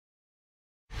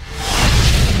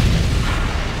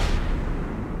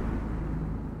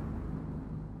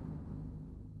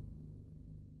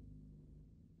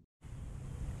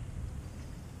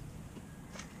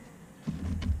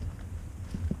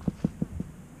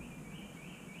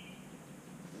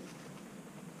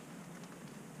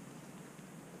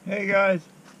Hey guys,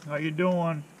 how you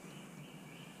doing?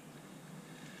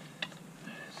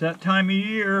 It's that time of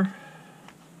year.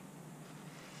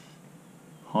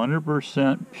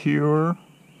 100% pure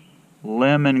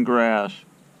lemongrass.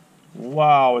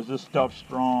 Wow, is this stuff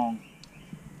strong?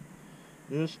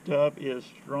 This stuff is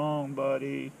strong,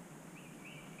 buddy.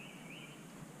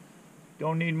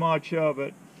 Don't need much of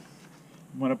it.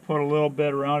 I'm going to put a little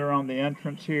bit around the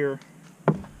entrance here.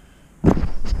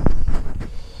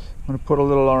 I'm going to put a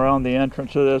little around the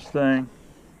entrance of this thing.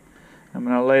 I'm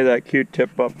going to lay that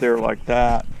Q-tip up there like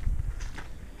that.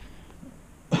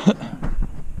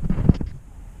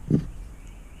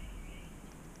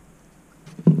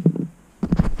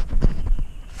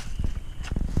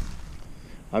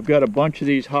 I've got a bunch of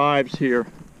these hives here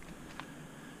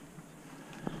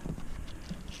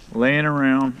laying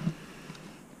around,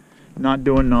 not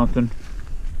doing nothing.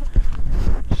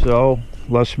 So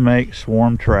let's make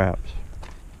swarm traps.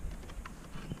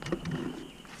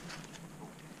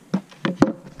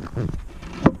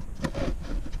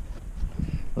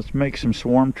 Let's make some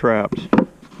swarm traps.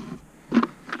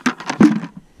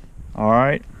 All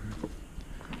right.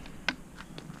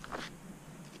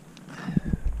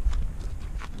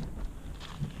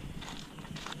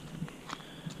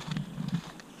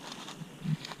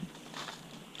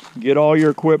 Get all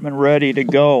your equipment ready to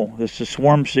go. This is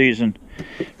swarm season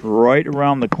right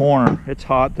around the corner. It's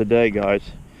hot today, guys.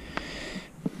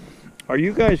 Are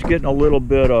you guys getting a little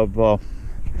bit of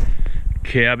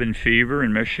cabin fever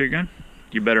in Michigan?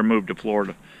 You better move to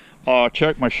Florida.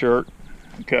 Check my shirt,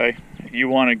 okay? You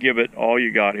want to give it all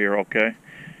you got here, okay?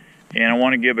 And I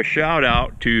want to give a shout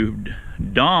out to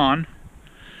Don.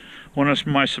 One of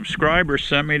my subscribers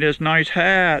sent me this nice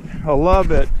hat. I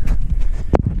love it.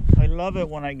 I love it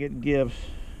when I get gifts.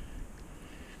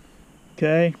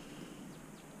 Okay?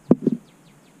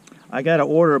 I got to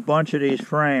order a bunch of these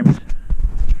frames.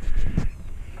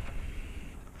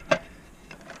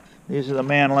 These are the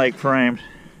Man Lake frames.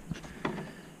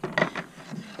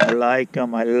 I like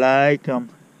them. I like them.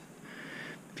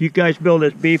 If you guys build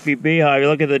this beefy beehive,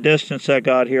 look at the distance I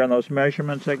got here on those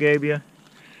measurements I gave you.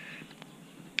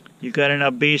 You got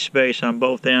enough bee space on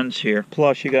both ends here.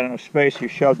 Plus, you got enough space. You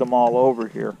shoved them all over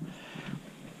here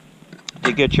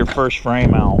to get your first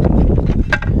frame out.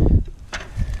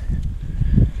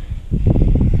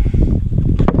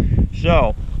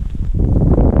 So,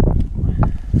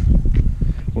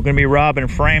 we're going to be robbing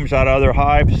frames out of other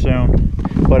hives soon.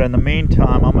 But in the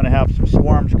meantime, I'm going to have some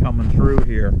swarms coming through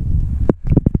here.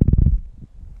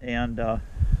 And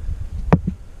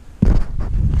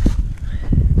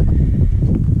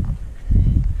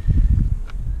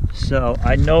so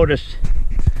I noticed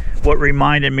what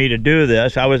reminded me to do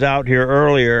this. I was out here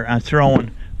earlier and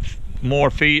throwing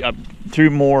more threw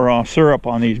more syrup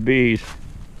on these bees.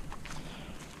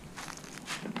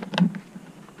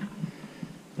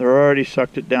 They're already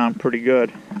sucked it down pretty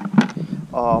good.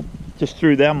 Just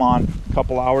threw them on a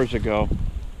couple hours ago.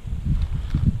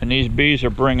 And these bees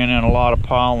are bringing in a lot of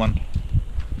pollen.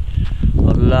 A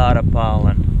lot of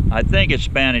pollen. I think it's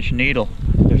Spanish needle.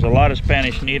 There's a lot of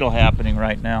Spanish needle happening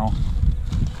right now.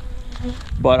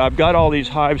 But I've got all these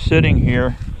hives sitting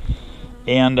here.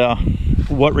 And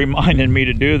what reminded me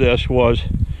to do this was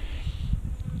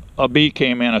a bee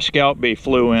came in, a scout bee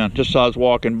flew in just as I was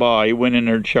walking by. He went in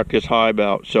there and checked his hive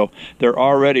out. So they're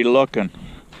already looking.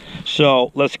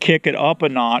 So let's kick it up a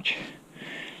notch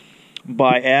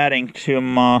by adding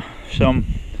some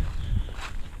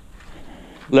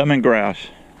lemongrass.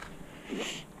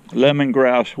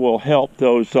 Lemongrass will help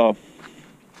those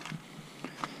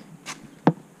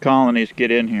colonies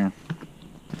get in here.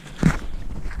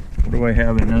 What do I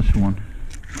have in this one?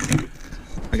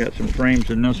 I got some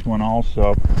frames in this one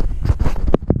also.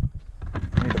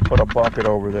 I need to put a bucket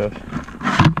over this.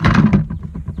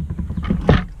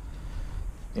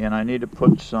 And I need to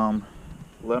put some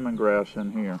lemongrass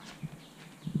in here.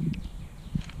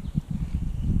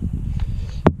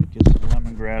 Get some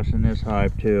lemongrass in this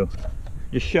hive too.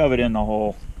 Just shove it in the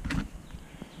hole.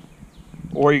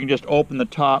 Or you can just open the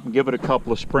top and give it a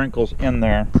couple of sprinkles in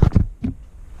there.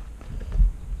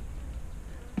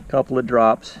 A couple of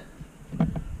drops.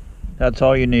 That's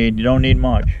all you need. You don't need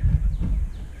much.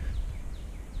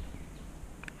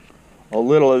 A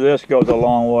little of this goes a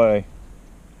long way.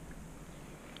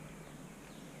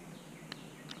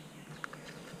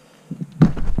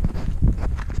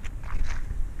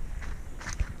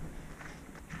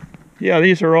 Yeah,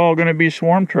 these are all going to be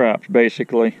swarm traps,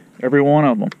 basically. Every one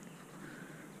of them.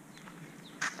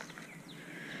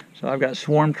 So I've got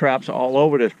swarm traps all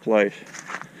over this place.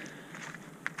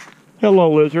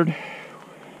 Hello, lizard.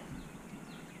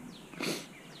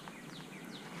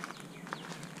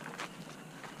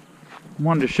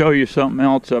 wanted to show you something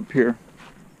else up here.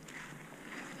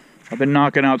 I've been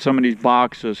knocking out some of these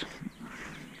boxes.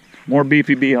 More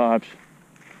beefy beehives.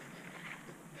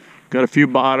 Got a few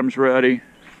bottoms ready.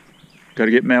 Got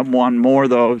to get me one more of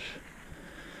those.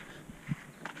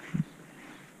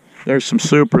 There's some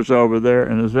supers over there,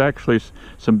 and there's actually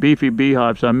some beefy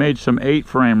beehives. I made some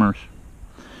 8-framers.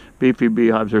 Beefy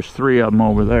beehives. There's 3 of them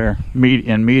over there,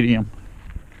 medium.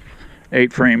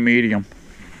 8-frame medium.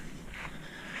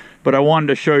 But I wanted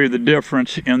to show you the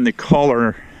difference in the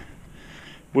color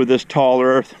with this tall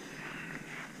earth.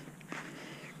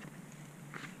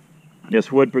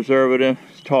 This wood preservative,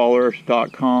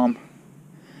 tallearth.com.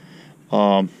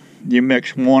 You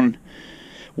mix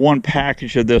one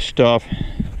package of this stuff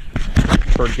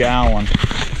per gallon.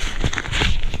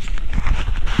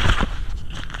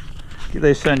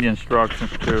 They send you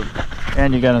instructions too,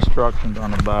 and you got instructions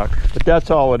on the back. But that's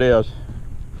all it is.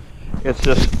 It's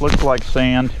just looks like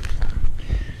sand,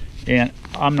 and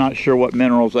I'm not sure what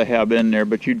minerals they have in there.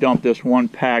 But you dump this one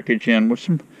package in with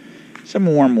some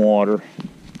warm water,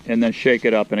 and then shake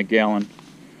it up in a gallon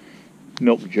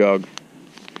milk jug,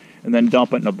 and then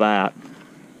dump it in a vat.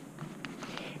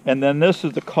 And then this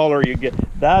is the color you get.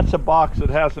 That's a box that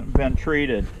hasn't been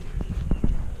treated.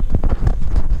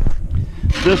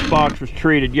 This box was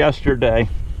treated yesterday.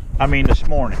 I mean this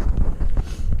morning.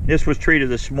 This was treated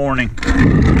this morning.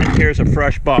 And here's a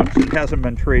fresh box that hasn't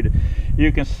been treated.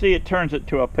 You can see it turns it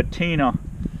to a patina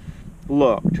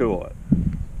look to it.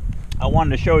 I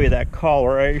wanted to show you that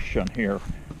coloration here.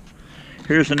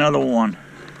 Here's another one.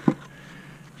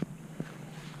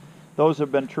 Those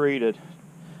have been treated.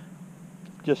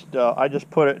 I just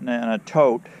put it in a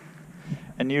tote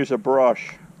and use a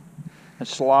brush and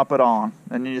slop it on,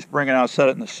 and you just bring it out, set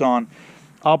it in the sun.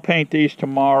 I'll paint these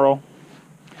tomorrow.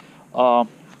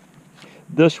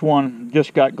 This one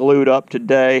just got glued up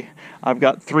today. I've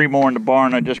got 3 more in the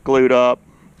barn I just glued up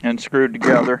and screwed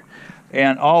together.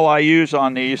 And all I use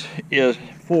on these is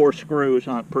 4 screws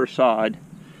on per side.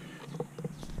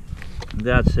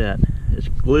 That's it. It's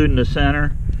glued in the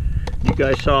center. You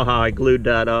guys saw how I glued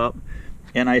that up.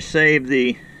 And I saved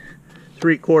the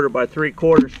 3/4 by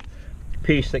 3/4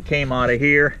 piece that came out of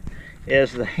here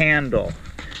as the handle.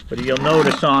 But you'll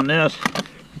notice on this,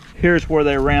 here's where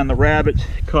they ran the rabbit's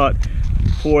cut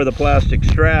for the plastic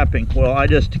strapping. Well, I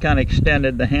just kind of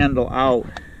extended the handle out.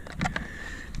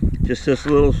 Just this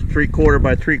little 3/4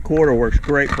 by 3/4 works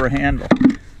great for a handle.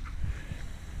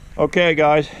 Okay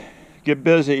guys, get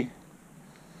busy.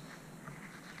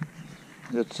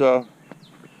 It's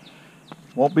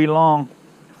won't be long.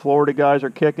 Florida guys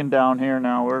are kicking down here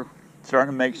now. We're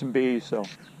starting to make some bees, so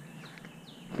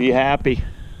be happy.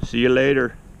 See you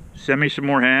later. Send me some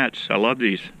more hats. I love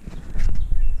these.